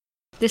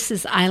This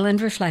is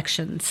Island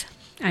Reflections.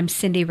 I'm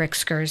Cindy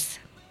Rixkers.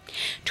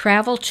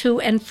 Travel to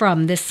and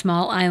from this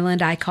small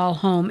island I call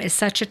home is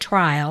such a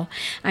trial,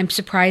 I'm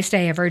surprised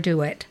I ever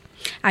do it.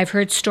 I've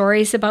heard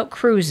stories about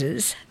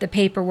cruises, the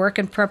paperwork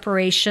and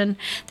preparation,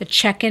 the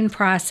check-in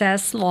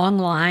process, long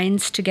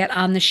lines to get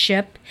on the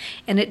ship,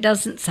 and it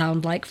doesn't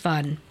sound like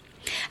fun.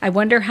 I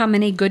wonder how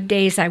many good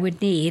days I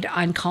would need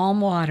on calm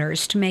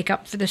waters to make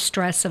up for the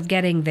stress of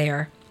getting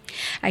there.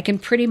 I can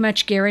pretty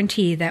much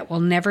guarantee that will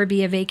never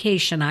be a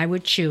vacation I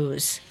would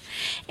choose.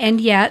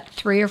 And yet,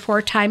 3 or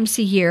 4 times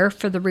a year,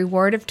 for the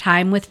reward of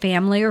time with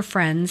family or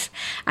friends,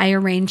 I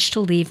arrange to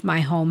leave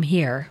my home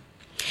here.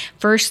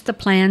 First, the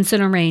plans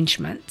and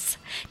arrangements.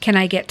 Can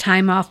I get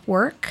time off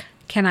work?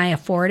 Can I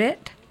afford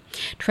it?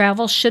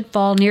 Travel should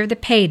fall near the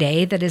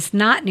payday that is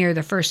not near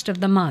the first of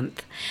the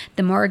month.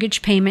 The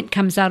mortgage payment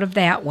comes out of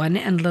that one,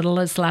 and little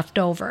is left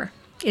over.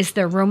 Is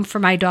there room for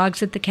my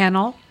dogs at the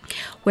kennel?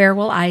 Where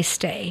will I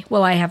stay?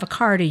 Will I have a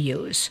car to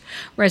use?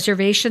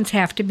 Reservations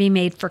have to be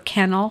made for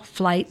kennel,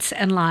 flights,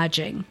 and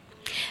lodging.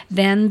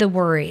 Then the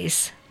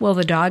worries. Will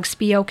the dogs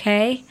be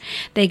okay?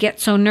 They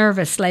get so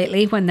nervous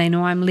lately when they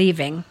know I'm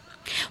leaving.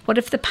 What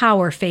if the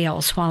power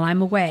fails while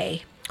I'm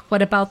away?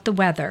 What about the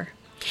weather?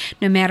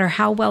 No matter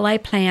how well I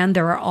plan,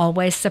 there are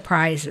always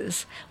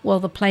surprises. Will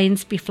the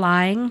planes be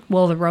flying?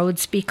 Will the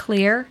roads be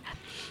clear?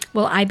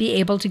 Will I be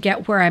able to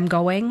get where I'm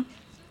going?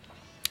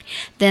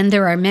 Then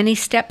there are many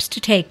steps to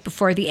take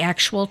before the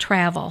actual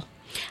travel.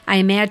 I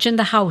imagine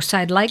the house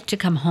I'd like to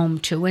come home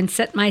to and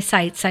set my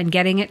sights on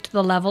getting it to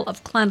the level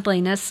of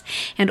cleanliness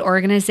and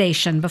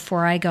organization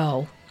before I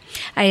go.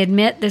 I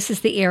admit this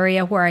is the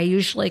area where I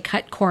usually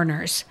cut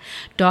corners.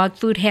 Dog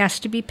food has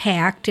to be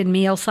packed in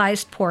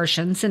meal-sized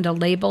portions into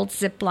labeled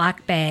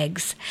Ziploc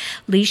bags.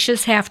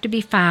 Leashes have to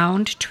be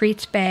found,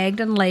 treats bagged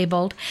and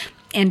labeled,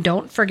 and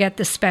don't forget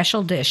the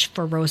special dish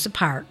for Rosa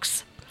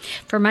Parks.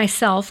 For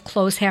myself,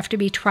 clothes have to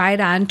be tried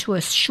on to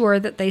assure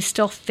that they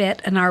still fit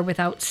and are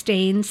without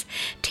stains,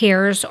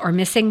 tears, or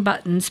missing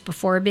buttons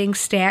before being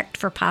stacked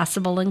for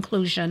possible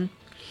inclusion.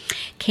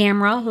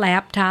 Camera,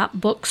 laptop,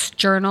 books,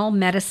 journal,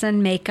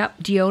 medicine,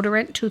 makeup,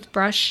 deodorant,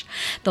 toothbrush.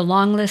 The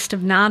long list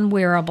of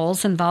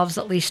non-wearables involves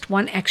at least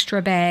 1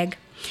 extra bag.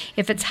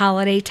 If it's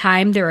holiday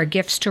time, there are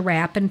gifts to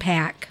wrap and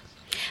pack.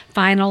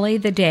 Finally,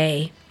 the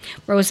day.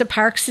 Rosa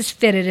Parks is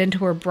fitted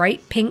into her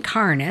bright pink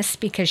harness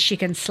because she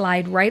can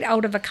slide right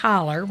out of a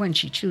collar when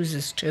she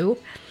chooses to.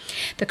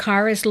 The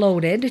car is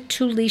loaded,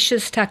 2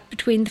 leashes tucked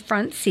between the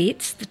front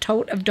seats, the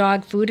tote of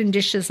dog food and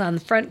dishes on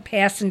the front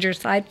passenger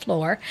side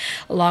floor,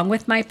 along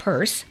with my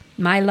purse,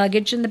 my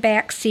luggage in the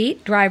back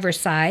seat, driver's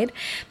side,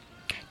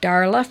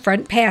 Darla,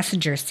 front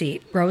passenger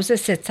seat. Rosa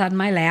sits on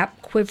my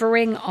lap,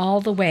 quivering all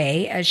the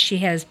way as she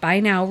has by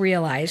now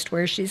realized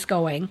where she's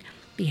going,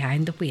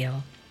 behind the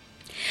wheel.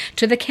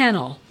 To the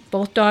kennel.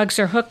 Both dogs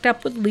are hooked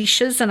up with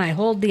leashes, and I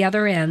hold the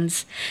other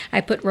ends.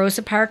 I put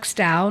Rosa Parks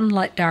down,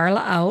 let Darla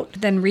out,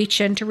 then reach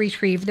in to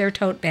retrieve their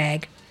tote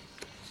bag.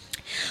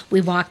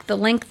 We walk the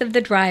length of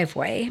the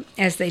driveway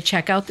as they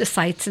check out the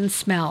sights and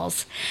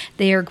smells.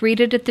 They are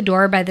greeted at the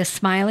door by the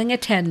smiling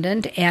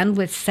attendant and,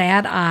 with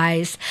sad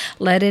eyes,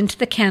 led into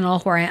the kennel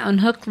where I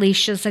unhook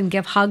leashes and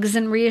give hugs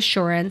and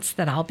reassurance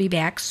that I'll be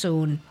back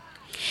soon.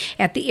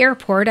 At the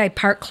airport, I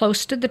park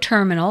close to the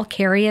terminal,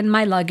 carry in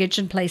my luggage,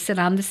 and place it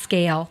on the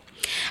scale.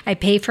 I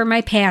pay for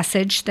my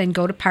passage, then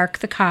go to park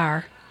the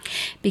car.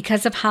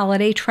 Because of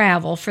holiday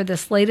travel for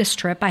this latest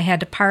trip, I had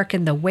to park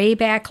in the way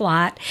back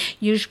lot,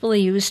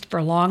 usually used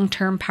for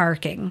long-term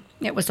parking.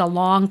 It was a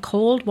long,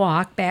 cold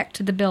walk back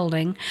to the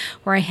building,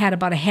 where I had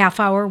about a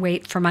half-hour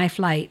wait for my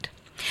flight.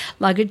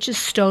 Luggage is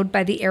stowed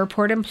by the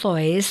airport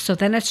employees, so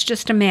then it's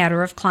just a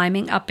matter of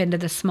climbing up into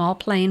the small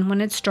plane when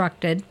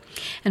instructed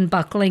and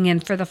buckling in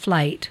for the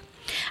flight.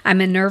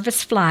 I'm a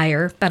nervous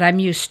flyer, but I'm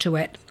used to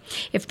it.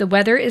 If the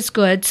weather is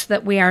good so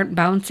that we aren't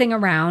bouncing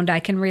around,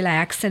 I can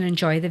relax and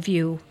enjoy the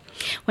view.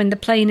 When the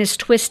plane is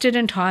twisted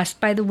and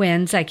tossed by the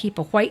winds, I keep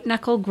a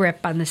white-knuckle grip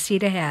on the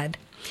seat ahead.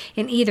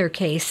 In either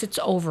case, it's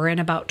over in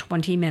about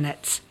 20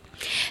 minutes.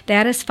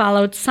 That is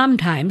followed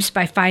sometimes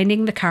by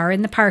finding the car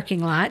in the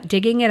parking lot,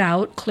 digging it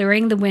out,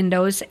 clearing the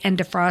windows, and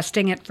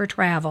defrosting it for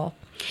travel.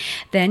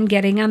 Then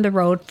getting on the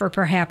road for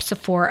perhaps a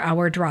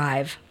 4-hour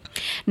drive.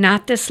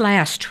 Not this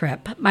last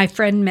trip. My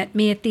friend met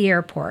me at the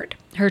airport.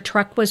 Her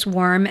truck was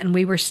warm and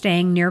we were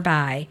staying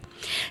nearby.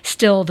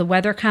 Still, the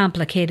weather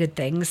complicated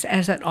things,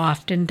 as it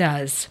often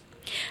does.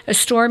 A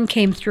storm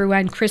came through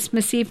on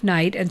Christmas Eve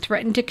night and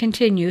threatened to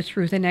continue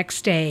through the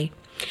next day.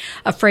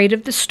 Afraid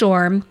of the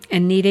storm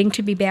and needing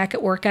to be back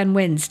at work on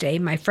Wednesday,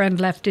 my friend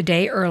left a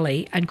day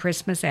early on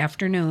Christmas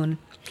afternoon.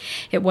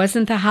 It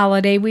wasn't the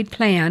holiday we'd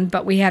planned,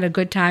 but we had a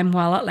good time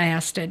while it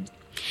lasted.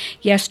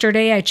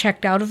 Yesterday, I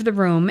checked out of the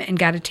room and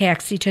got a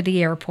taxi to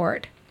the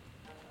airport.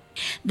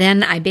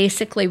 Then I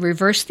basically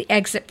reversed the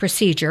exit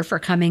procedure for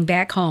coming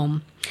back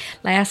home.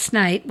 Last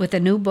night, with a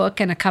new book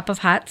and a cup of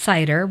hot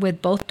cider,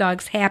 with both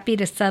dogs happy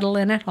to settle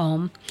in at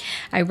home,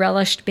 I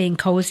relished being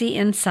cozy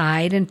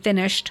inside and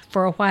finished,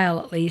 for a while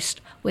at least,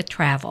 with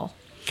travel.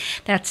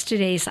 That's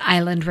today's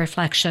Island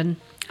Reflection.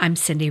 I'm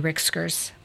Cindy Rixkers.